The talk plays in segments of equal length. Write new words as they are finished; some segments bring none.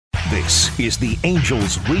This is the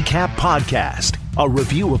Angels Recap Podcast, a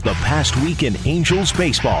review of the past week in Angels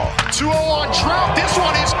baseball. 2-0 on Trout. This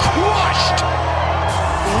one is crushed.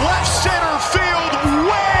 Left center field,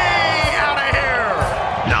 way out of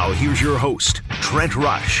here. Now here's your host, Trent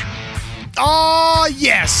Rush.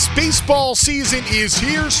 Yes, baseball season is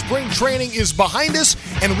here, spring training is behind us,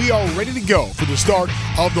 and we are ready to go for the start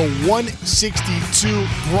of the 162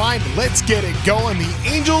 grind. Let's get it going. The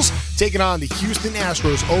Angels taking on the Houston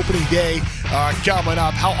Astros opening day coming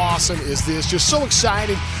up. How awesome is this? Just so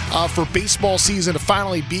excited for baseball season to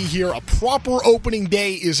finally be here. A proper opening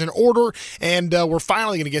day is in order, and we're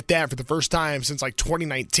finally going to get that for the first time since like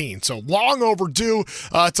 2019. So long overdue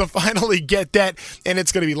to finally get that, and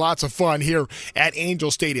it's going to be lots of fun here at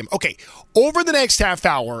Angel Stadium. Okay, over the next half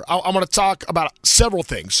hour, I'm going to talk about several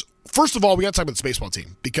things. First of all, we got to talk about this baseball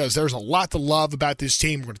team because there's a lot to love about this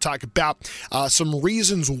team. We're going to talk about some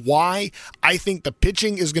reasons why I think the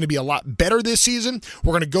pitching is going to be a lot better this season.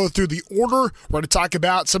 We're going to go through the order. We're going to talk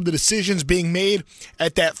about some of the decisions being made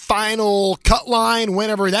at that final cut line,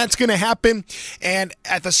 whenever that's going to happen. And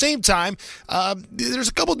at the same time, there's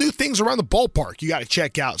a couple new things around the ballpark you got to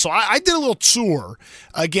check out. So I did a little tour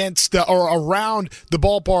around the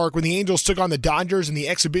ballpark when the Angels took on the Dodgers in the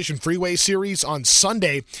Exhibition Freeway Series on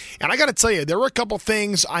Sunday. And I got to tell you, there were a couple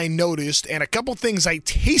things I noticed and a couple things I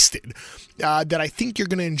tasted that I think you're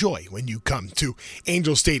going to enjoy when you come to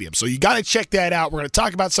Angel Stadium. So you got to check that out. We're going to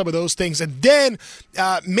talk about some of those things. And then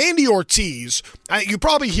Mandy Ortiz, you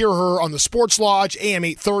probably hear her on the Sports Lodge, AM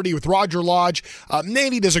 830 with Roger Lodge.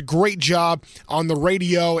 Mandy does a great job on the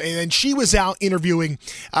radio. And then she was out interviewing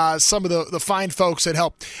some of the fine folks that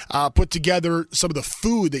helped put together some of the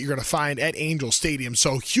food that you're going to find at Angel Stadium.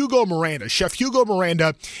 So Hugo Miranda, Chef Hugo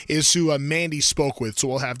Miranda is who Mandy spoke with. So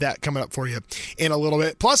we'll have that coming up for you in a little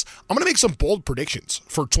bit. Plus, I'm going to make some bold predictions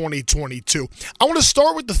for 2022. I want to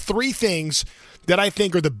start with the three things that I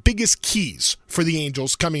think are the biggest keys for the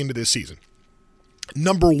Angels coming into this season.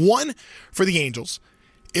 Number one for the Angels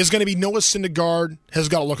is going to be Noah Syndergaard has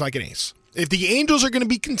got to look like an ace. If the Angels are going to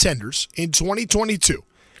be contenders in 2022,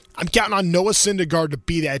 I'm counting on Noah Syndergaard to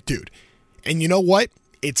be that dude. And you know what?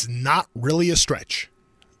 It's not really a stretch.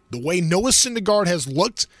 The way Noah Syndergaard has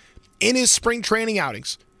looked in his spring training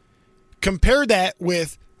outings, compare that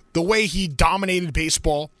with the way he dominated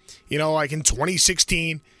baseball, like in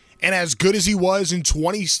 2016, and as good as he was in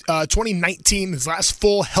 2019, his last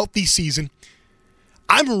full healthy season.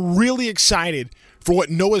 I'm really excited for what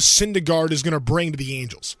Noah Syndergaard is going to bring to the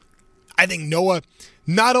Angels. I think Noah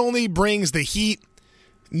not only brings the heat,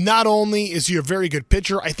 not only is he a very good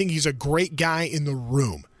pitcher, I think he's a great guy in the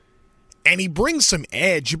room. And he brings some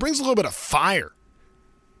edge. He brings a little bit of fire.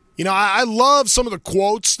 I love some of the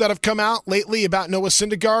quotes that have come out lately about Noah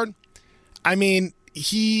Syndergaard. I mean,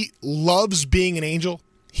 he loves being an Angel.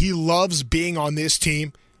 He loves being on this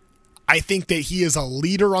team. I think that he is a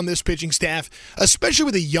leader on this pitching staff, especially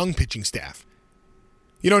with a young pitching staff.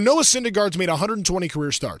 Noah Syndergaard's made 120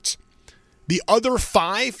 career starts. The other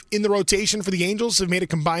 5 in the rotation for the Angels have made a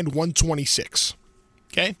combined 126.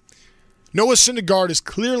 Okay? Noah Syndergaard is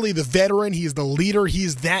clearly the veteran. He is the leader. He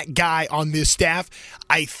is that guy on this staff.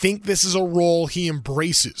 I think this is a role he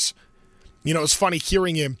embraces. It's funny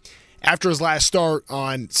hearing him after his last start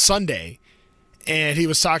on Sunday, and he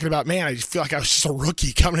was talking about, man, I just feel like I was just a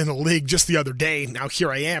rookie coming in the league just the other day. Now here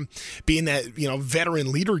I am being that,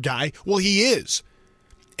 veteran leader guy. Well, he is.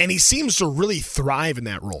 And he seems to really thrive in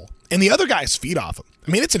that role. And the other guys feed off him.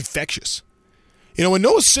 I mean, it's infectious. When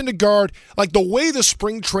Noah Syndergaard, like the way the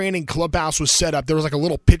spring training clubhouse was set up, there was like a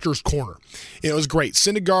little pitcher's corner. It was great.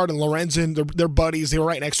 Syndergaard and Lorenzen, they're buddies. They were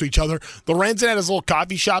right next to each other. Lorenzen had his little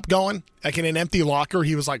coffee shop going, like in an empty locker.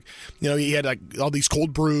 He was like, he had like all these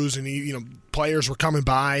cold brews, and players were coming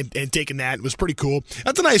by and taking that. It was pretty cool.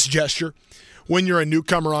 That's a nice gesture when you're a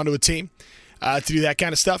newcomer onto a team to do that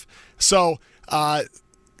kind of stuff. So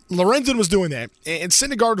Lorenzen was doing that, and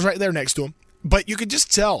Syndergaard was right there next to him. But you could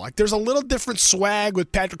just tell, like, there's a little different swag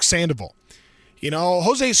with Patrick Sandoval.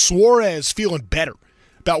 Jose Suarez feeling better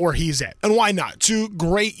about where he's at. And why not? 2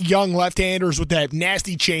 great young left-handers with that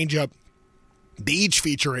nasty changeup. They each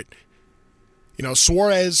feature it.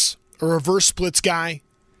 Suarez, a reverse splits guy.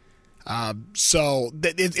 So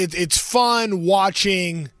it's fun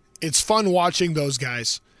watching. It's fun watching those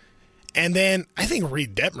guys. And then I think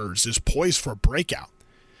Reid Detmers is poised for a breakout.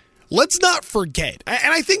 Let's not forget,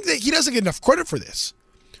 and I think that he doesn't get enough credit for this,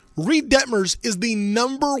 Reid Detmers is the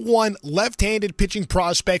number 1 left-handed pitching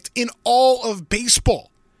prospect in all of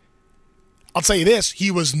baseball. I'll tell you this, he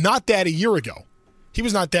was not that a year ago. He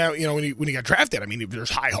was not that, when he got drafted. I mean,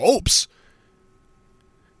 there's high hopes.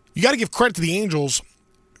 You got to give credit to the Angels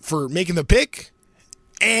for making the pick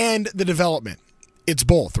and the development. It's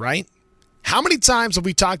both, right? How many times have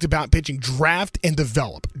we talked about pitching draft and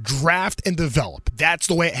develop? Draft and develop. That's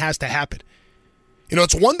the way it has to happen. You know,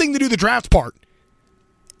 it's one thing to do the draft part,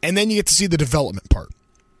 and then you get to see the development part.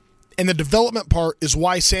 And the development part is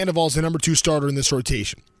why Sandoval is the number 2 starter in this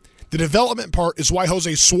rotation. The development part is why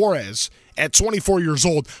Jose Suarez, at 24 years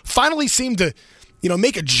old, finally seemed to,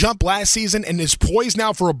 make a jump last season and is poised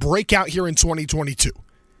now for a breakout here in 2022.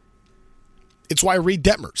 It's why Reid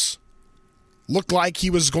Detmers looked like he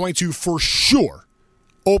was going to, for sure,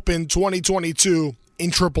 open 2022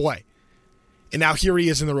 in AAA. And now here he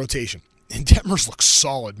is in the rotation. And Detmers looks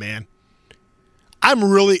solid, man. I'm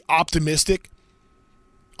really optimistic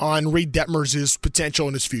on Reid Detmers' potential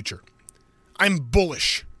in his future. I'm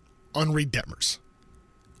bullish on Reid Detmers.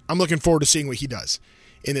 I'm looking forward to seeing what he does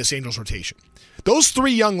in this Angels rotation. Those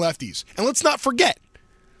 3 young lefties, and let's not forget,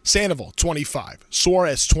 Sandoval, 25,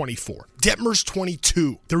 Suarez, 24, Detmers,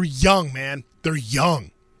 22. They're young, man. They're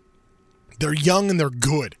young. They're young and they're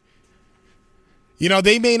good.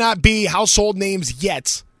 They may not be household names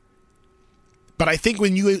yet, but I think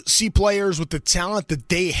when you see players with the talent that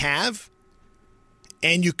they have,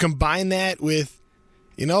 and you combine that with,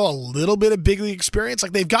 a little bit of big league experience,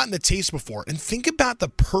 like they've gotten the taste before. And think about the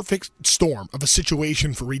perfect storm of a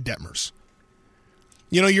situation for Reid Detmers.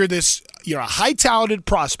 You're a high-touted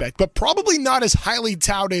prospect, but probably not as highly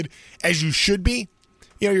touted as you should be.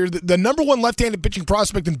 You're the number 1 left-handed pitching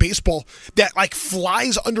prospect in baseball that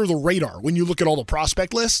flies under the radar when you look at all the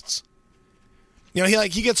prospect lists.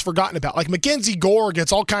 He gets forgotten about. Like Mackenzie Gore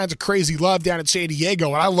gets all kinds of crazy love down in San Diego,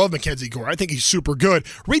 and I love Mackenzie Gore. I think he's super good.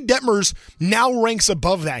 Reid Detmers now ranks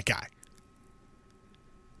above that guy.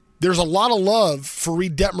 There's a lot of love for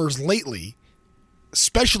Reid Detmers lately,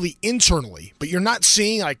 especially internally, but you're not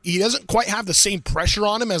seeing, he doesn't quite have the same pressure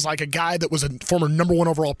on him as a guy that was a former number 1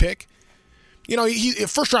 overall pick. He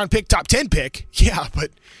first-round pick, top 10 pick, yeah,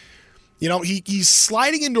 but, he's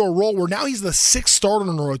sliding into a role where now he's the 6th starter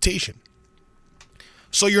in the rotation.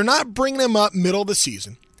 So you're not bringing him up middle of the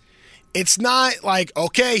season. It's not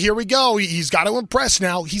okay, here we go. He's got to impress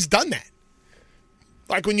now. He's done that.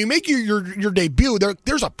 When you make your debut,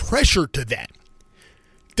 there's a pressure to that.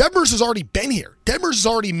 Detmers has already been here. Detmers has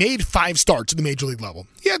already made 5 starts at the major league level.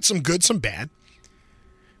 He had some good, some bad.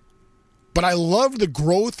 But I love the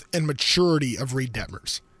growth and maturity of Reid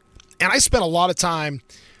Detmers. And I spent a lot of time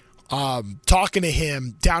talking to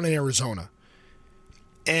him down in Arizona.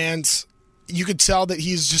 And you could tell that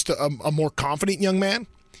he's just a more confident young man.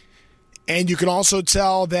 And you can also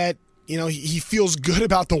tell that, he feels good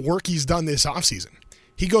about the work he's done this offseason.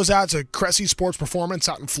 He goes out to Cressy Sports Performance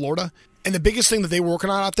out in Florida. And the biggest thing that they were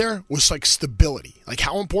working on out there was stability.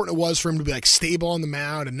 How important it was for him to be stable on the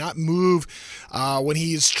mound and not move when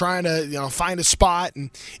he's trying to find a spot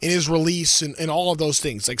and in his release and all of those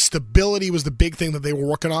things. Stability was the big thing that they were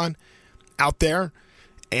working on out there.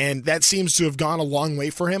 And that seems to have gone a long way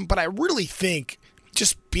for him. But I really think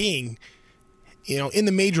just being, in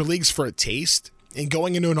the major leagues for a taste and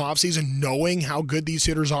going into an offseason knowing how good these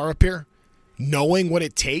hitters are up here, knowing what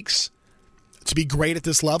it takes to be great at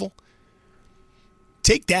this level,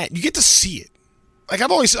 take that. You get to see it. I've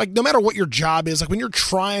always, no matter what your job is, when you're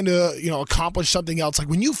trying to, accomplish something else,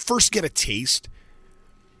 when you first get a taste,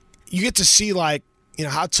 you get to see,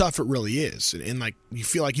 how tough it really is. And you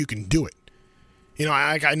feel like you can do it.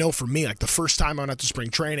 I know for me, the first time I went out to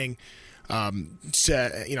spring training, I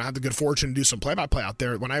had the good fortune to do some play-by-play out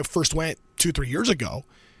there. When I first went 2-3 years ago,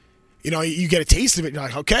 you get a taste of it.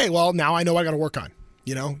 You're okay, well, now I know what I got to work on.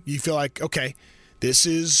 You feel okay, this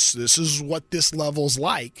is what this level's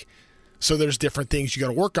like. So there's different things you got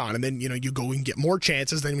to work on. And then, you go and get more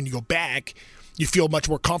chances. Then when you go back, you feel much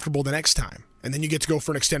more comfortable the next time. And then you get to go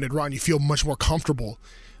for an extended run. You feel much more comfortable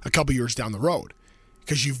a couple years down the road.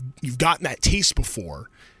 Because you've gotten that taste before,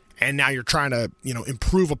 and now you're trying to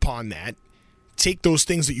improve upon that, take those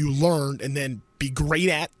things that you learned, and then be great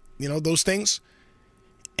at those things.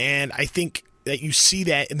 And I think that you see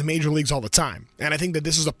that in the major leagues all the time. And I think that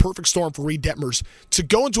this is a perfect storm for Reid Detmers to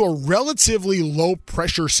go into a relatively low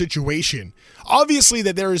pressure situation. Obviously,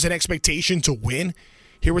 that there is an expectation to win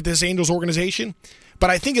here with this Angels organization, but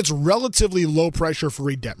I think it's relatively low pressure for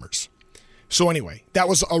Reid Detmers. So anyway, that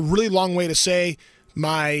was a really long way to say.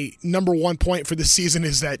 My number 1 point for this season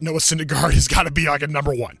is that Noah Syndergaard has got to be a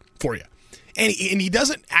number 1 for you. And he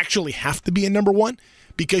doesn't actually have to be a number 1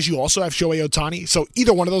 because you also have Shohei Ohtani. So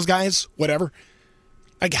either one of those guys, whatever.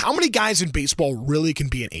 How many guys in baseball really can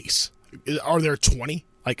be an ace? Are there 20?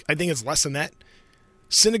 I think it's less than that.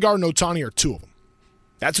 Syndergaard and Ohtani are 2 of them.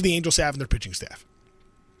 That's what the Angels have in their pitching staff.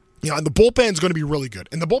 And the bullpen's going to be really good.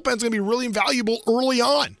 And the bullpen's going to be really invaluable early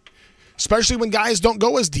on. especially when guys don't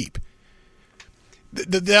go as deep.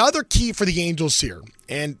 The other key for the Angels here,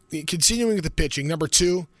 and continuing with the pitching, number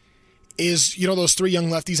 2 is, those 3 young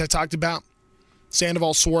lefties I talked about,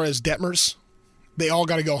 Sandoval, Suarez, Detmers. They all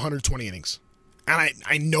got to go 120 innings. And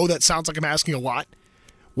I know that sounds like I'm asking a lot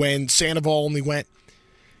when Sandoval only went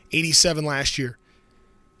 87 last year.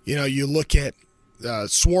 You look at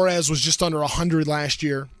Suarez was just under 100 last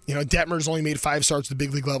year. Detmers only made 5 starts at the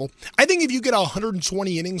big league level. I think if you get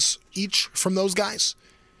 120 innings each from those guys,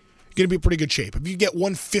 you're going to be in pretty good shape. If you get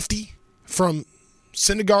 150 from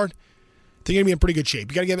Syndergaard, they're going to be in pretty good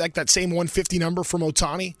shape. You got to get like that same 150 number from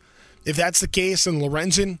Ohtani. If that's the case, then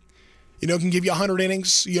Lorenzen, can give you 100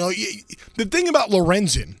 innings. The thing about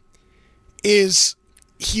Lorenzen is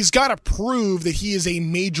he's got to prove that he is a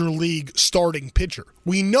major league starting pitcher.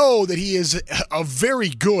 We know that he is a very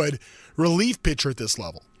good relief pitcher at this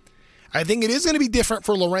level. I think it is going to be different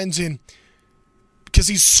for Lorenzen because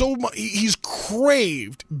he's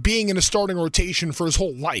craved being in a starting rotation for his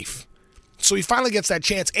whole life. So he finally gets that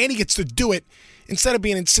chance, and he gets to do it. Instead of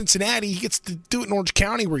being in Cincinnati, he gets to do it in Orange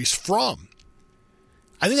County where he's from.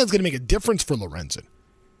 I think that's going to make a difference for Lorenzen.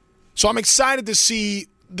 So I'm excited to see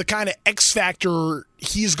the kind of X factor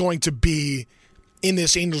he's going to be in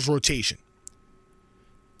this Angels rotation.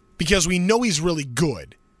 Because we know he's really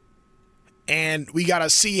good. And we got to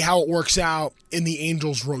see how it works out in the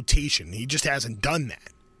Angels rotation. He just hasn't done that.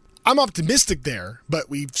 I'm optimistic there, but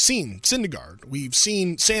we've seen Syndergaard. We've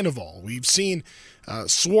seen Sandoval. We've seen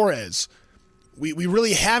Suarez. We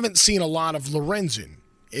really haven't seen a lot of Lorenzen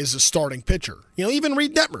as a starting pitcher. Even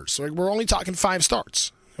Reed Detmers. We're only talking 5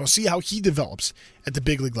 starts. We'll see how he develops at the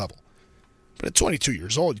big league level. But at 22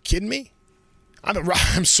 years old, you kidding me?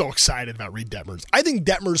 I'm so excited about Reed Detmers. I think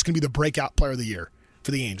Detmers can be the breakout player of the year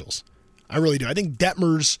for the Angels. I really do. I think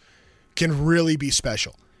Detmers can really be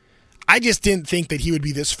special. I just didn't think that he would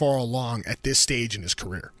be this far along at this stage in his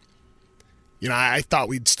career. I thought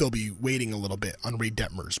we'd still be waiting a little bit on Reed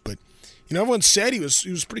Detmers, but everyone said he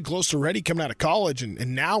was pretty close to ready coming out of college,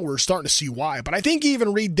 and now we're starting to see why. But I think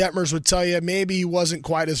even Reed Detmers would tell you maybe he wasn't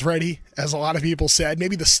quite as ready as a lot of people said.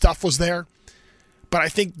 Maybe the stuff was there, but I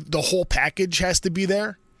think the whole package has to be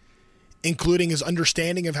there, including his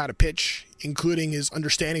understanding of how to pitch, including his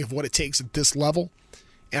understanding of what it takes at this level.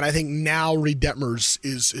 And I think now Reed Detmers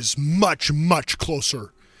is much, much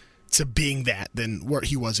closer to being that than where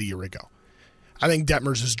he was a year ago. I think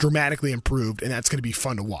Detmers is dramatically improved, and that's going to be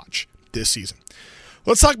fun to watch this season.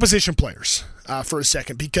 Let's talk position players for a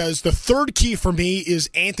second, because the third key for me is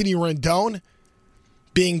Anthony Rendon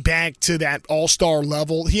being back to that all-star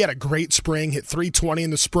level. He had a great spring, hit .320 in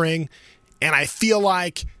the spring, and I feel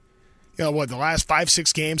like, the last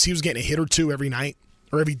 5-6 games, he was getting a hit or 2 every night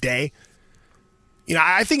or every day.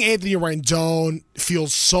 I think Anthony Rendon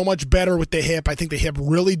feels so much better with the hip. I think the hip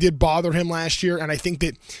really did bother him last year, and I think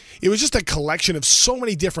that it was just a collection of so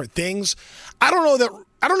many different things. I don't know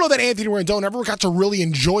that Anthony Rendon ever got to really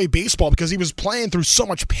enjoy baseball because he was playing through so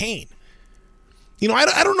much pain. I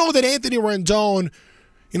don't know that Anthony Rendon,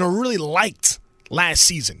 really liked last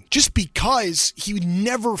season just because he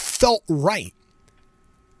never felt right.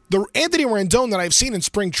 The Anthony Rendon that I've seen in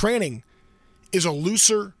spring training is a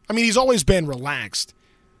looser. He's always been relaxed,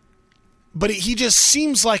 but he just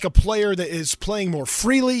seems like a player that is playing more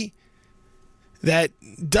freely, that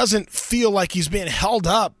doesn't feel like he's being held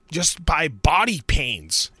up just by body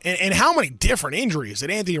pains. And how many different injuries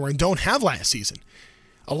did Anthony Rendon have last season?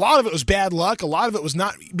 A lot of it was bad luck. A lot of it was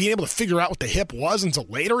not being able to figure out what the hip was until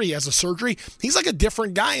later he has a surgery. He's like a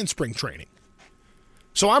different guy in spring training.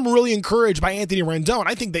 So I'm really encouraged by Anthony Rendon.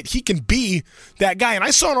 I think that he can be that guy. And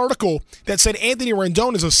I saw an article that said Anthony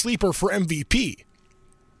Rendon is a sleeper for MVP.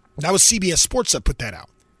 That was CBS Sports that put that out.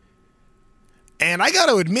 And I got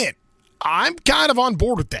to admit, I'm kind of on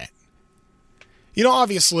board with that.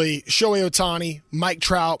 Obviously, Shohei Ohtani, Mike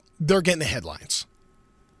Trout, they're getting the headlines.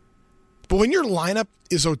 But when your lineup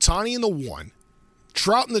is Ohtani in the 1,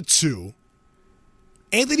 Trout in the 2,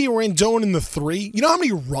 Anthony Rendon in the 3. You know how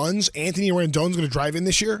many runs Anthony Rendon's going to drive in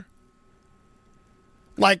this year?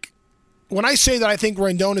 When I say that I think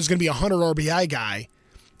Rendon is going to be a 100 RBI guy,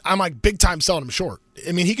 I'm big time selling him short.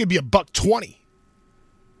 He could be a $120.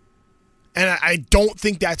 And I don't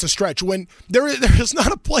think that's a stretch. When there is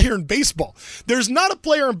not a player in baseball. There's not a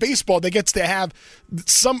player in baseball that gets to have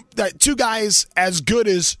 2 guys as good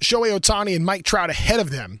as Shohei Ohtani and Mike Trout ahead of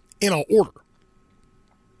them in an order.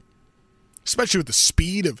 Especially with the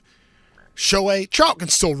speed of Shohei. Trout can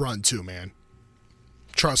still run too, man.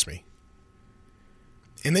 Trust me.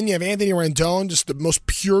 And then you have Anthony Rendon, just the most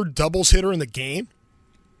pure doubles hitter in the game.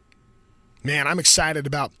 Man, I'm excited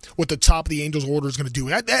about what the top of the Angels order is going to do.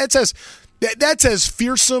 That's as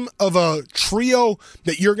fearsome of a trio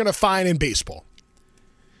that you're going to find in baseball.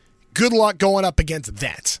 Good luck going up against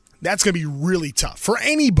that. That's going to be really tough for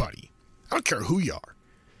anybody. I don't care who you are.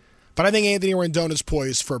 But I think Anthony Rendon is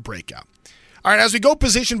poised for a breakout. All right, as we go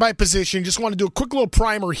position by position, just want to do a quick little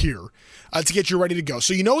primer here to get you ready to go.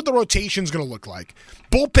 So you know what the rotation is going to look like.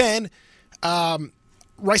 Bullpen,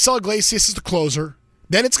 Raisel Iglesias is the closer.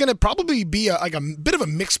 Then it's going to probably be a bit of a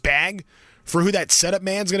mixed bag for who that setup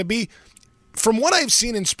man is going to be. From what I've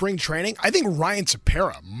seen in spring training, I think Ryan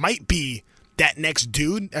Tepera might be that next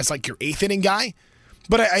dude as like your eighth inning guy.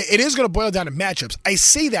 But it is going to boil down to matchups. I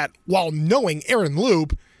say that while knowing Aaron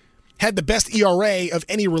Loup had the best ERA of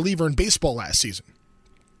any reliever in baseball last season.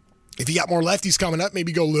 If you got more lefties coming up,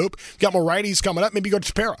 maybe go Loup. If you got more righties coming up, maybe go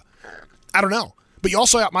Tepera. I don't know. But you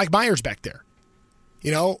also got Mike Myers back there.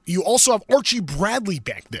 You know, you also have Archie Bradley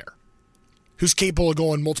back there, who's capable of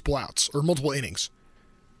going multiple outs or multiple innings.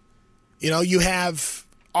 You know, you have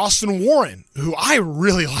Austin Warren, who I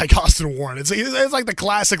really like Austin Warren. It's like the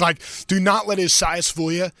classic, like, do not let his size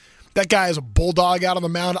fool you. That guy is a bulldog out on the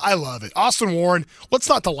mound. I love it. Austin Warren, what's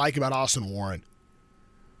not to like about Austin Warren?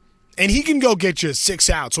 And he can go get you 6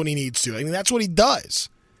 outs when he needs to. I mean, that's what he does.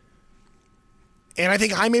 And I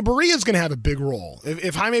think Jaime Barria is going to have a big role.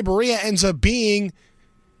 If Jaime Barria ends up being,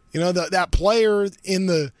 you know, that player in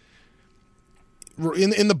the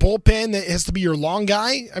bullpen that has to be your long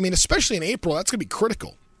guy, I mean, especially in April, that's going to be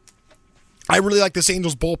critical. I really like this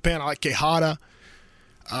Angels bullpen. I like Quijada.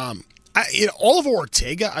 Oliver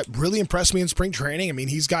Ortega really impressed me in spring training. I mean,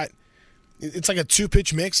 it's like a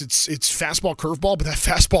 2-pitch mix. It's fastball, curveball, but that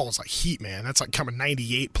fastball is like heat, man. That's like coming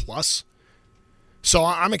 98 plus. So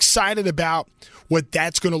I'm excited about what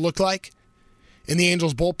that's going to look like in the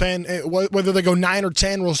Angels bullpen. Whether they go 9 or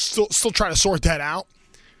 10, we'll still try to sort that out.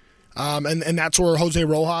 And that's where Jose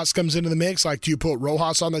Rojas comes into the mix. Like, do you put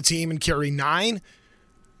Rojas on the team and carry 9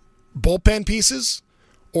 bullpen pieces?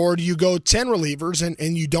 Or do you go 10 relievers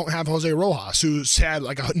and you don't have Jose Rojas, who's had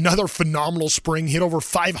like another phenomenal spring, hit over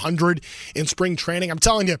 500 in spring training? I'm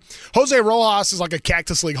telling you, Jose Rojas is like a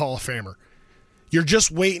Cactus League Hall of Famer. You're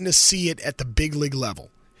just waiting to see it at the big league level.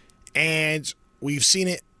 And we've seen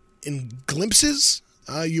it in glimpses.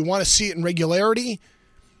 You want to see it in regularity.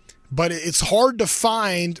 But it's hard to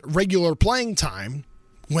find regular playing time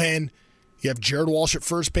when you have Jared Walsh at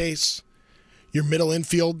first base, your middle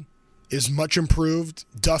infield is much improved.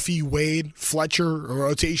 Duffy, Wade, Fletcher, a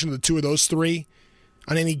rotation of the 2 of those 3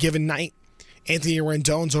 on any given night. Anthony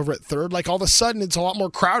Rendon's over at third. Like, all of a sudden, it's a lot more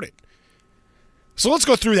crowded. So let's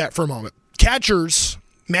go through that for a moment. Catchers,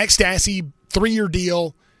 Max Stassi, 3-year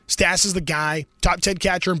deal. Stas is the guy. Top 10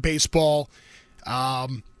 catcher in baseball.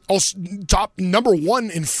 Also, top number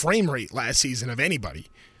 1 in frame rate last season of anybody.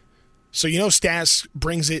 So you know Stas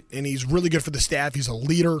brings it, and he's really good for the staff. He's a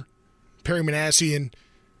leader. Perry Manassian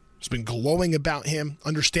has been glowing about him,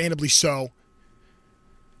 understandably so.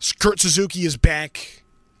 Kurt Suzuki is back.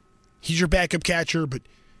 He's your backup catcher, but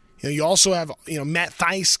you also have Matt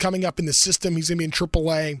Thaiss coming up in the system. He's going to be in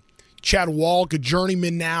AAA. Chad Walk, a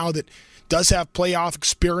journeyman now that does have playoff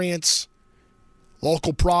experience.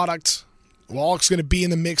 Local product. Walk's going to be in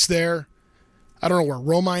the mix there. I don't know where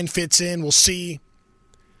Romine fits in. We'll see.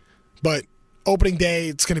 But opening day,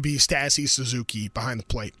 it's going to be Stassi, Suzuki behind the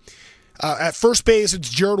plate. At first base, it's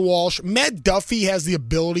Jared Walsh. Matt Duffy has the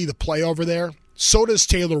ability to play over there. So does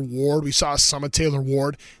Taylor Ward. We saw some of Taylor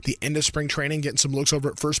Ward at the end of spring training getting some looks over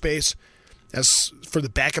at first base as for the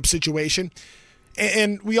backup situation.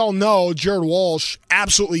 And we all know Jared Walsh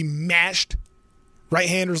absolutely mashed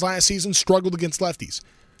right-handers last season, struggled against lefties.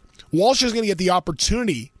 Walsh is going to get the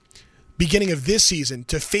opportunity beginning of this season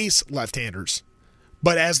to face left-handers.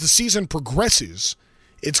 But as the season progresses,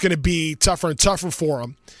 it's going to be tougher and tougher for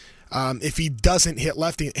him if he doesn't hit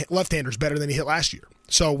left-handers better than he hit last year.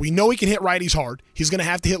 So we know he can hit righties hard. He's going to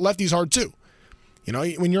have to hit lefties hard too. You know,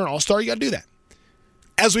 when you're an all-star, you got to do that.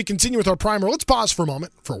 As we continue with our primer, let's pause for a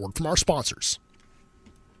moment for a word from our sponsors.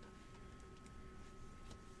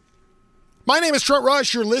 My name is Trent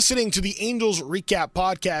Rush. You're listening to the Angels Recap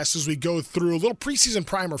Podcast as we go through a little preseason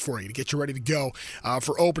primer for you to get you ready to go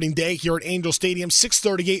for opening day here at Angel Stadium.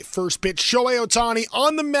 6:38 first pitch. Shohei Ohtani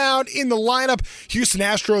on the mound in the lineup. Houston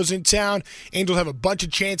Astros in town. Angels have a bunch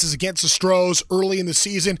of chances against the Stros early in the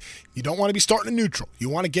season. You don't want to be starting in neutral. You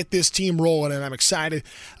want to get this team rolling, and I'm excited,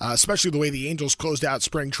 especially the way the Angels closed out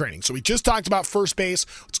spring training. So we just talked about first base.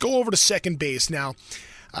 Let's go over to second base now.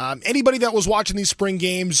 Anybody that was watching these spring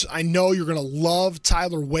games, I know you're going to love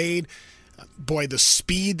Tyler Wade. Boy, the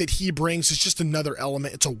speed that he brings is just another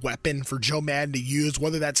element. It's a weapon for Joe Maddon to use,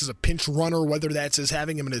 whether that's as a pinch runner, whether that's as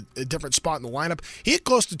having him in a different spot in the lineup. He hit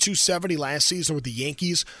close to 270 last season with the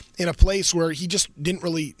Yankees in a place where he just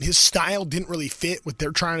his style didn't really fit what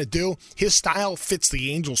they're trying to do. His style fits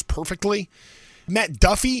the Angels perfectly. Matt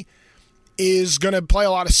Duffy is going to play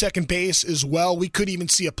a lot of second base as well. We could even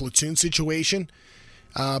see a platoon situation.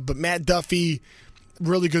 But Matt Duffy,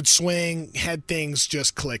 really good swing, had things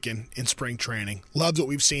just clicking in spring training. Loved what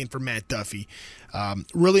we've seen from Matt Duffy.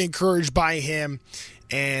 Really encouraged by him.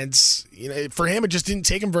 And for him, it just didn't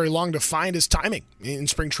take him very long to find his timing in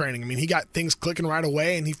spring training. I mean, he got things clicking right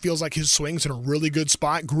away, and he feels like his swing's in a really good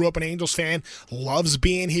spot. Grew up an Angels fan, loves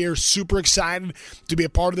being here, super excited to be a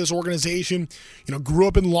part of this organization. Grew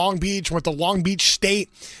up in Long Beach, went to Long Beach State.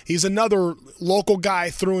 He's another local guy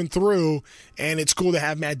through and through, and it's cool to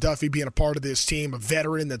have Matt Duffy being a part of this team, a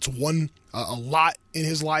veteran that's won a lot in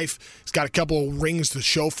his life. He's got a couple of rings to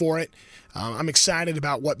show for it. I'm excited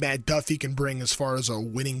about what Matt Duffy can bring as far as a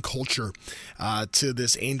winning culture to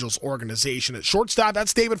this Angels organization. At shortstop,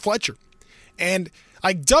 that's David Fletcher. And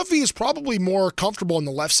Duffy is probably more comfortable on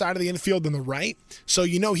the left side of the infield than the right, so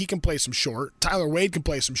he can play some short. Tyler Wade can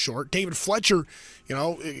play some short. David Fletcher,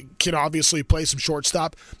 can obviously play some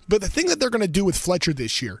shortstop. But the thing that they're going to do with Fletcher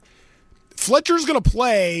this year, Fletcher's going to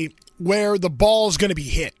play where the ball is going to be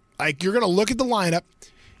hit. You're going to look at the lineup,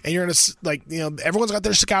 and you're going to, everyone's got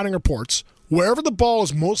their scouting reports. Wherever the ball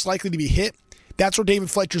is most likely to be hit, that's where David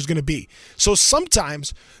Fletcher's going to be. So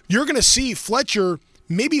sometimes you're going to see Fletcher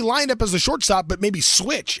maybe line up as the shortstop, but maybe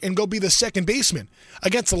switch and go be the second baseman.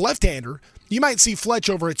 Against the left-hander, you might see Fletch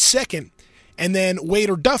over at second, and then Wade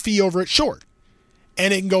or Duffy over at short.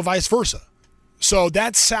 And it can go vice versa. So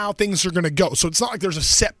that's how things are going to go. So it's not like there's a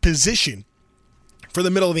set position for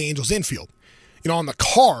the middle of the Angels infield. On the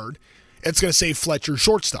card, it's going to say Fletcher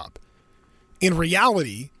shortstop. In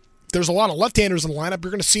reality, there's a lot of left-handers in the lineup.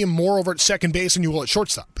 You're going to see him more over at second base than you will at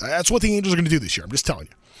shortstop. That's what the Angels are going to do this year. I'm just telling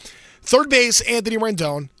you. Third base, Anthony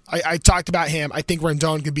Rendon. I talked about him. I think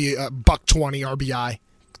Rendon could be a $120 RBI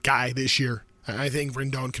guy this year. I think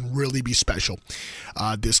Rendon can really be special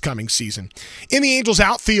this coming season. In the Angels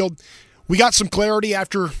outfield, we got some clarity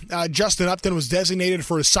after Justin Upton was designated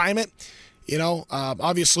for assignment.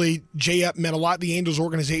 Obviously, J-Up meant a lot to the Angels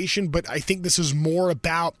organization, but I think this is more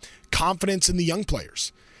about confidence in the young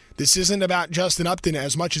players. This isn't about Justin Upton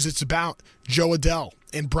as much as it's about Joe Adell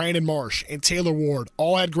and Brandon Marsh and Taylor Ward.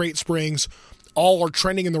 All had great springs. All are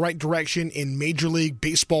trending in the right direction in Major League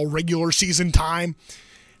Baseball regular season time.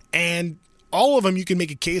 And all of them you can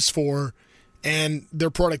make a case for and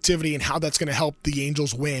their productivity and how that's going to help the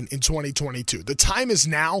Angels win in 2022. The time is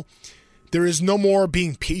now. There is no more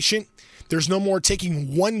being patient. There's no more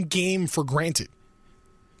taking one game for granted.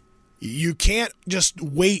 You can't just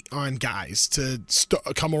wait on guys to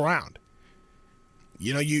come around.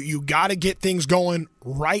 You got to get things going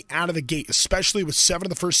right out of the gate, especially with 7 of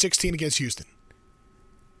the first 16 against Houston.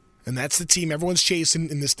 And that's the team everyone's chasing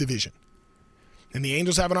in this division. And the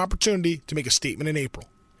Angels have an opportunity to make a statement in April.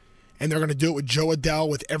 And they're going to do it with Joe Adell,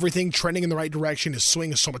 with everything trending in the right direction. His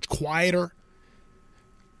swing is so much quieter.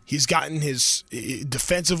 He's gotten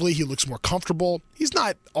defensively, he looks more comfortable. He's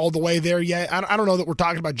not all the way there yet. I don't know that we're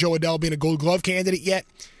talking about Joe Adell being a Gold Glove candidate yet,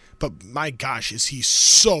 but my gosh, is he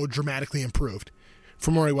so dramatically improved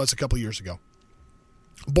from where he was a couple years ago.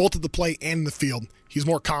 Both at the plate and in the field, he's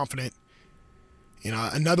more confident.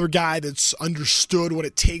 Another guy that's understood what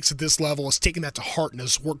it takes at this level, has taken that to heart and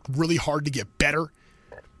has worked really hard to get better.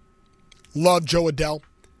 Love Joe Adell.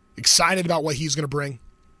 Excited about what he's going to bring.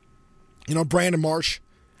 Brandon Marsh,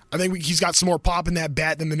 I think he's got some more pop in that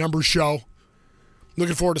bat than the numbers show.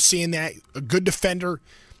 Looking forward to seeing that. A good defender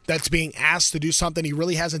that's being asked to do something he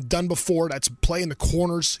really hasn't done before. That's play in the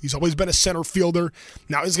corners. He's always been a center fielder.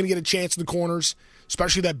 Now he's going to get a chance in the corners,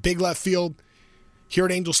 especially that big left field here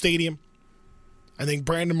at Angel Stadium. I think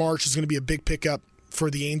Brandon Marsh is going to be a big pickup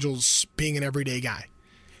for the Angels being an everyday guy.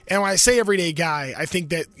 And when I say everyday guy, I think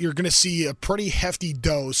that you're going to see a pretty hefty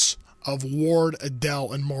dose of Ward,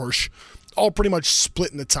 Adell, and Marsh all pretty much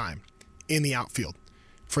splitting the time in the outfield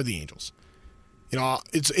for the Angels.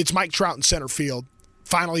 It's Mike Trout in center field,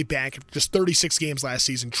 finally back, just 36 games last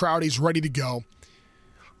season. Trouty's ready to go.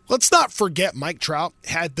 Let's not forget Mike Trout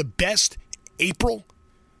had the best April.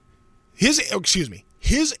 His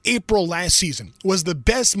April last season was the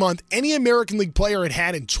best month any American League player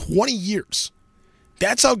had in 20 years.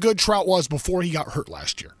 That's how good Trout was before he got hurt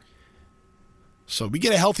last year. So we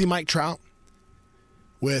get a healthy Mike Trout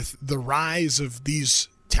with the rise of these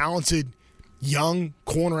talented young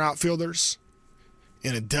corner outfielders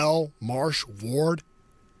in Adell, Marsh, Ward,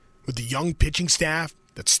 with the young pitching staff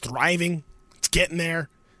that's thriving getting there.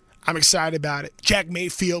 I'm excited about it. Jack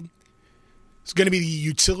Mayfield is going to be the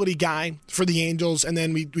utility guy for the Angels. And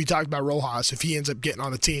then we talked about Rojas if he ends up getting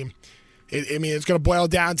on the team. It's going to boil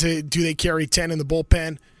down to, do they carry 10 in the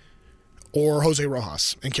bullpen or Jose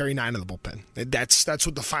Rojas and carry 9 in the bullpen? That's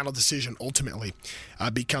what the final decision ultimately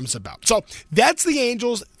becomes about. So that's the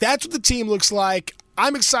Angels. That's what the team looks like.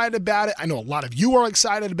 I'm excited about it. I know a lot of you are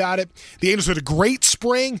excited about it. The Angels had a great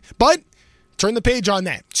spring, but turn the page on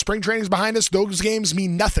that. Spring training's behind us. Those games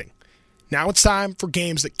mean nothing. Now it's time for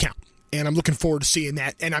games that count. And I'm looking forward to seeing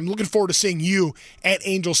that. And I'm looking forward to seeing you at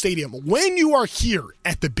Angel Stadium. When you are here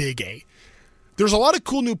at the Big A, there's a lot of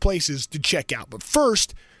cool new places to check out. But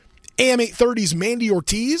first, AM 830's Mandy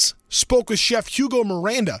Ortiz spoke with Chef Hugo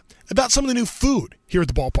Miranda about some of the new food here at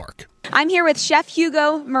the ballpark. I'm here with Chef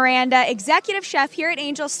Hugo Miranda, executive chef here at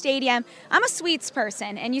Angel Stadium. I'm a sweets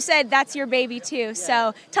person, and you said that's your baby too.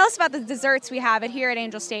 So tell us about the desserts we have here at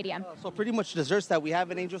Angel Stadium. So pretty much desserts that we have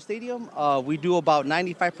at Angel Stadium, we do about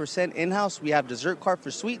 95% in-house. We have dessert cart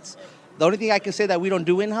for sweets. The only thing I can say that we don't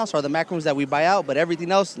do in-house are the macaroons that we buy out, but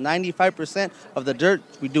everything else, 95% of the dessert,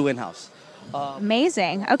 we do in-house.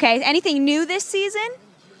 Amazing. Okay, anything new this season?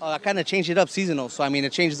 I kind of change it up seasonal. So,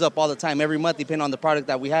 it changes up all the time. Every month, depending on the product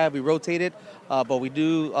that we have, we rotate it. But we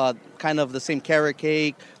do kind of the same carrot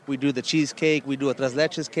cake. We do the cheesecake. We do a tres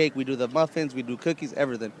leches cake. We do the muffins. We do cookies,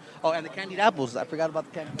 everything. Oh, and the candied apples. I forgot about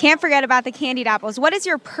the candied apples. Can't forget about the candied apples. What is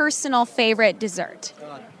your personal favorite dessert?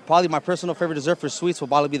 Probably my personal favorite dessert for sweets will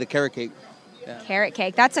probably be the carrot cake. Yeah. Carrot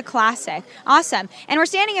cake. That's a classic. Awesome. And we're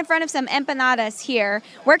standing in front of some empanadas here.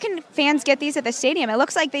 Where can fans get these at the stadium? It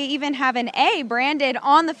looks like they even have an A branded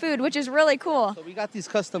on the food, which is really cool. So we got these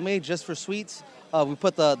custom made just for sweets. We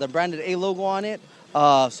put the branded A logo on it.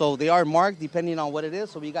 So they are marked depending on what it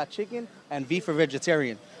is. So we got chicken and beef for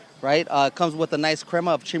vegetarian, right? It comes with a nice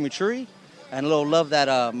crema of chimichurri and a little love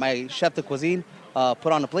that my chef de cuisine put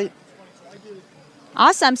on the plate.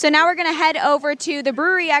 Awesome. So now we're going to head over to the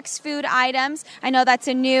Brewery X food items. I know that's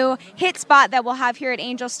a new hit spot that we'll have here at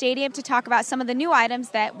Angel Stadium to talk about some of the new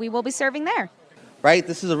items that we will be serving there. Right.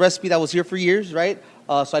 This is a recipe that was here for years, right?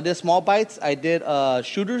 So I did small bites. I did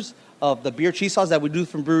shooters of the beer cheese sauce that we do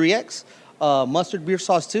from Brewery X. Mustard beer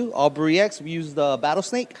sauce too. All Brewery X. We use the Battle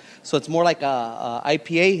Snake, so it's more like a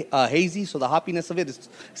IPA, hazy. So the hoppiness of it is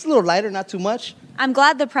a little lighter, not too much. I'm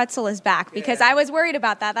glad the pretzel is back because I was worried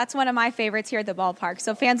about that. That's one of my favorites here at the ballpark.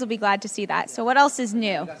 So fans will be glad to see that. So what else is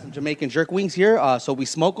new? We got some Jamaican jerk wings here. So we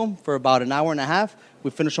smoke them for about an hour and a half. We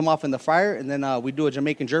finish them off in the fryer, and then we do a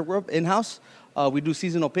Jamaican jerk rub in-house. We do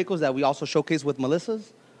seasonal pickles that we also showcase with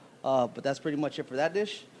Melissa's. But that's pretty much it for that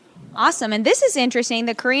dish. Awesome. And this is interesting,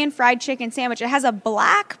 the Korean fried chicken sandwich. It has a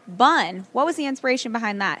black bun. What was the inspiration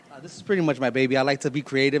behind that? This is pretty much my baby. I like to be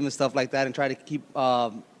creative and stuff like that and try to keep,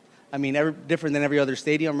 different than every other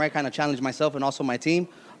stadium, right? Kind of challenge myself and also my team.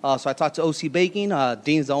 So I talked to OC Baking,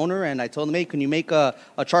 Dean's the owner, and I told him, hey, can you make a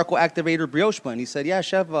charcoal activator brioche bun? He said, yeah,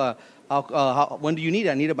 chef, when do you need it?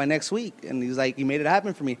 I need it by next week. And he's like, he made it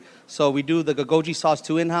happen for me. So we do the gogoji sauce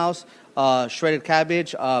too in-house, shredded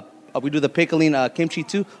cabbage, we do the pickling kimchi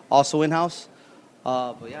too, also in-house.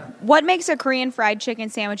 But yeah. What makes a Korean fried chicken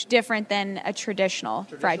sandwich different than a traditional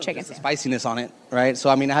fried chicken sandwich? The spiciness on it, right? So,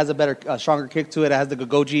 it has a better, stronger kick to it. It has the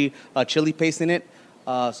gogoji chili paste in it.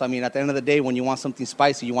 At the end of the day, when you want something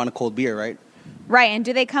spicy, you want a cold beer, right? Right, and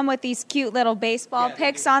do they come with these cute little baseball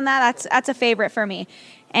picks on that? That's a favorite for me.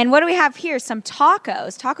 And what do we have here? Some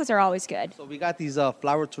tacos. Tacos are always good. So we got these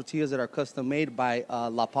flour tortillas that are custom made by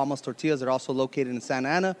La Palmas Tortillas. They're also located in Santa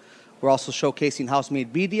Ana. We're also showcasing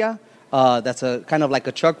house-made birria. That's a kind of like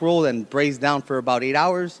a chuck roll and braised down for about 8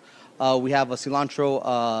 hours. We have a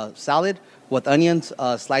cilantro salad with onions,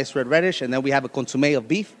 sliced red radish, and then we have a consommé of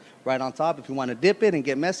beef right on top. If you want to dip it and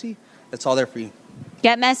get messy, it's all there for you.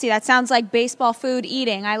 Get messy. That sounds like baseball food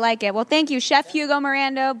eating. I like it. Well, thank you, Chef Hugo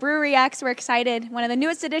Miranda, Brewery X. We're excited. One of the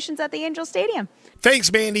newest additions at the Angel Stadium.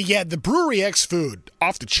 Thanks, Mandy. Yeah, the Brewery X food,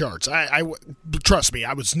 off the charts. I trust me,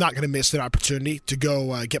 I was not going to miss that opportunity to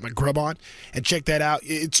go get my grub on and check that out.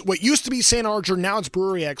 It's what used to be St. Archer, now it's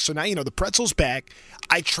Brewery X. So now, the pretzel's back.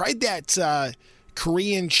 I tried that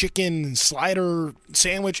Korean chicken slider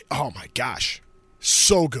sandwich. Oh, my gosh.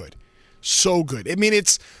 So good. So good.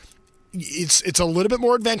 It's a little bit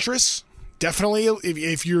more adventurous. Definitely,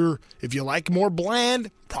 if you like more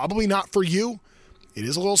bland, probably not for you. It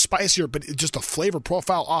is a little spicier, but it's just a flavor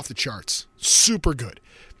profile off the charts. Super good.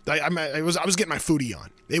 I was getting my foodie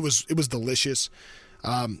on. It was delicious.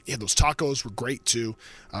 Those tacos were great too.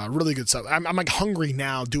 Really good stuff. I'm like hungry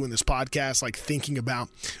now doing this podcast, like thinking about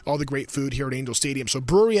all the great food here at Angel Stadium. So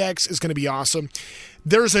Brewery X is going to be awesome.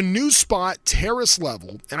 There's a new spot, terrace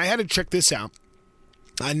level, and I had to check this out.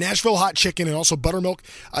 Nashville hot chicken and also buttermilk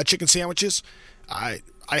chicken sandwiches.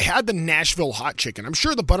 I had the Nashville hot chicken. I'm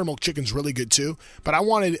sure the buttermilk chicken's really good too, but I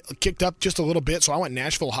wanted it kicked up just a little bit, so I went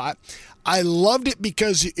Nashville hot. I loved it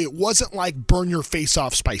because it wasn't like burn your face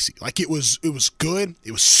off spicy. Like it was good.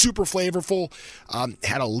 It was super flavorful.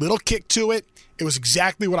 Had a little kick to it. It was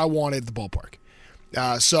exactly what I wanted at the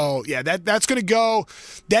ballpark. So yeah, that's gonna go.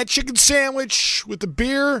 That chicken sandwich with the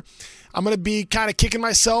beer. I'm going to be kind of kicking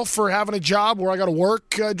myself for having a job where I got to work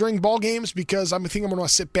during ball games, because I think I'm going to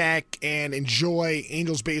sit back and enjoy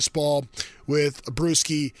Angels baseball with a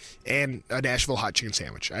brewski and a Nashville hot chicken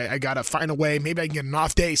sandwich. I got to find a way. Maybe I can get an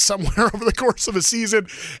off day somewhere over the course of a season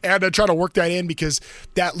and try to work that in, because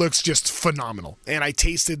that looks just phenomenal. And I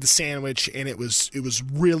tasted the sandwich, and it was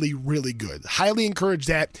really, really good. Highly encourage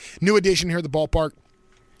that. New addition here at the ballpark.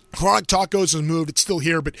 Chronic Tacos has moved. It's still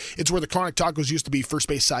here, but it's where the Chronic Tacos used to be, first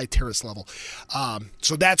base side, terrace level.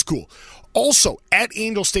 So that's cool. Also, at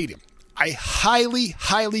Angel Stadium, I highly,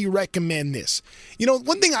 highly recommend this. You know,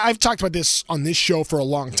 one thing I've talked about this on this show for a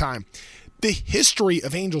long time, the history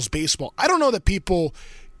of Angels baseball. I don't know that people,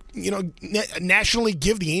 nationally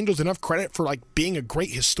give the Angels enough credit for like being a great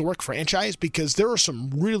historic franchise, because there are some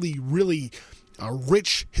really, really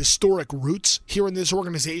rich historic roots here in this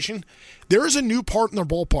organization. There is a new part in their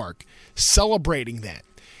ballpark celebrating that.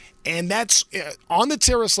 And that's on the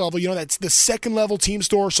terrace level. That's the second level team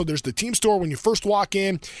store. So there's the team store when you first walk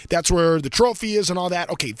in. That's where the trophy is and all that.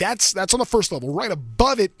 Okay, that's on the first level. Right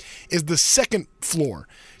above it is the second floor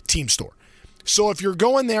team store. So if you're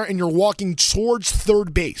going there and you're walking towards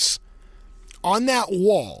third base, on that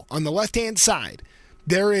wall on the left-hand side,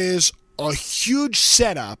 there is a huge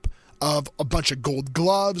setup of a bunch of gold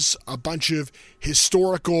gloves, a bunch of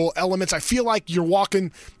historical elements. I feel like you're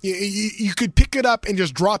walking, you could pick it up and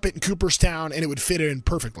just drop it in Cooperstown and it would fit in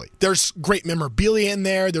perfectly. There's great memorabilia in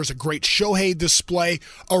there. There's a great Shohei display,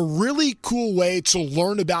 a really cool way to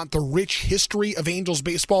learn about the rich history of Angels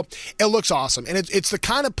baseball. It looks awesome. And it's the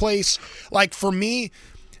kind of place, like for me,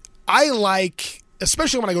 I like,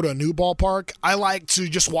 especially when I go to a new ballpark, I like to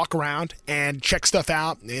just walk around and check stuff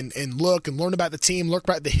out and look and learn about the team, learn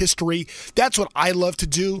about the history. That's what I love to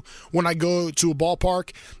do when I go to a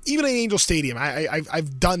ballpark. Even at Angel Stadium,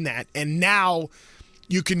 I've done that. And now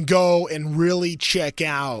you can go and really check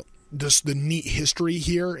out just the neat history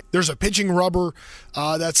here. There's a pitching rubber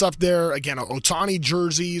that's up there. Again, Ohtani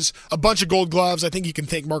jerseys, a bunch of gold gloves. I think you can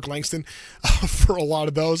thank Mark Langston for a lot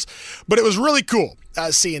of those. But it was really cool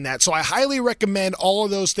seeing that. So I highly recommend all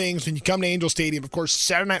of those things when you come to Angel Stadium. Of course,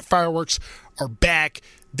 Saturday Night Fireworks are back.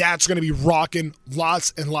 That's going to be rocking.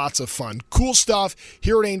 Lots and lots of fun. Cool stuff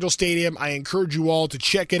here at Angel Stadium. I encourage you all to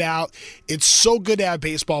check it out. It's so good to have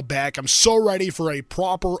baseball back. I'm so ready for a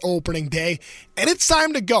proper opening day. And it's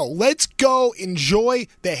time to go. Let's go enjoy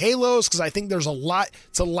the Halos, because I think there's a lot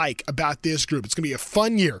to like about this group. It's going to be a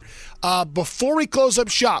fun year. Before we close up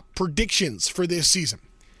shop, predictions for this season.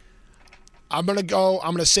 I'm going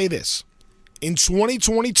to say this. In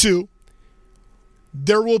 2022,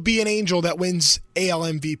 there will be an Angel that wins AL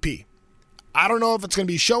MVP. I don't know if it's going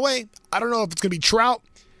to be Shohei. I don't know if it's going to be Trout.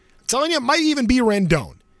 I'm telling you, it might even be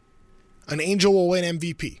Rendon. An Angel will win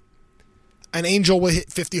MVP. An Angel will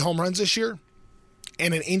hit 50 home runs this year.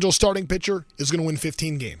 And an Angel starting pitcher is going to win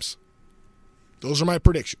 15 games. Those are my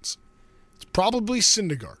predictions. It's probably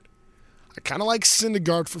Syndergaard. I kind of like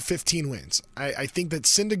Syndergaard for 15 wins. I think that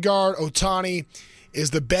Syndergaard, Ohtani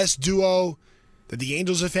is the best duo that the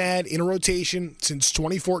Angels have had in a rotation since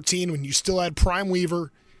 2014, when you still had Prime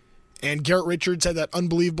Weaver and Garrett Richards had that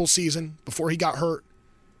unbelievable season before he got hurt.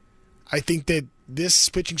 I think that this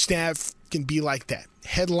pitching staff can be like that,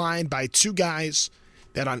 headlined by two guys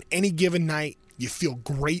that on any given night you feel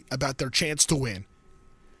great about their chance to win,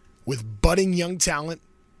 with budding young talent.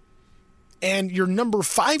 And your number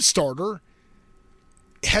 5 starter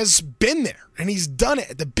has been there, and he's done it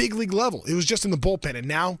at the big league level. It was just in the bullpen, and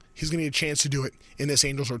now he's going to get a chance to do it in this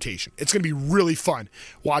Angels rotation. It's going to be really fun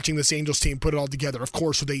watching this Angels team put it all together, of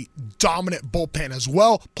course, with a dominant bullpen as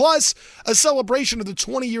well, plus a celebration of the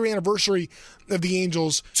 20-year anniversary of the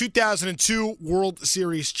Angels' 2002 World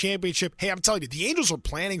Series championship. Hey, I'm telling you, the Angels are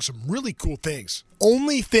planning some really cool things.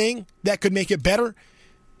 Only thing that could make it better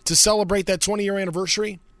to celebrate that 20-year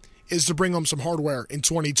anniversary is to bring them some hardware in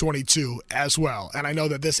 2022 as well. And I know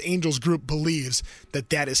that this Angels group believes that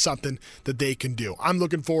that is something that they can do. I'm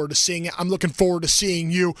looking forward to seeing it. I'm looking forward to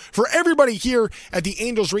seeing you. For everybody here at the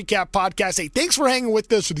Angels Recap Podcast, hey, thanks for hanging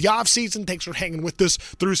with us through the offseason. Thanks for hanging with us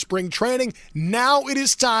through spring training. Now it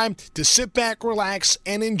is time to sit back, relax,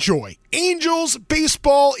 and enjoy. Angels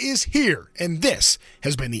baseball is here, and this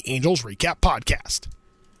has been the Angels Recap Podcast.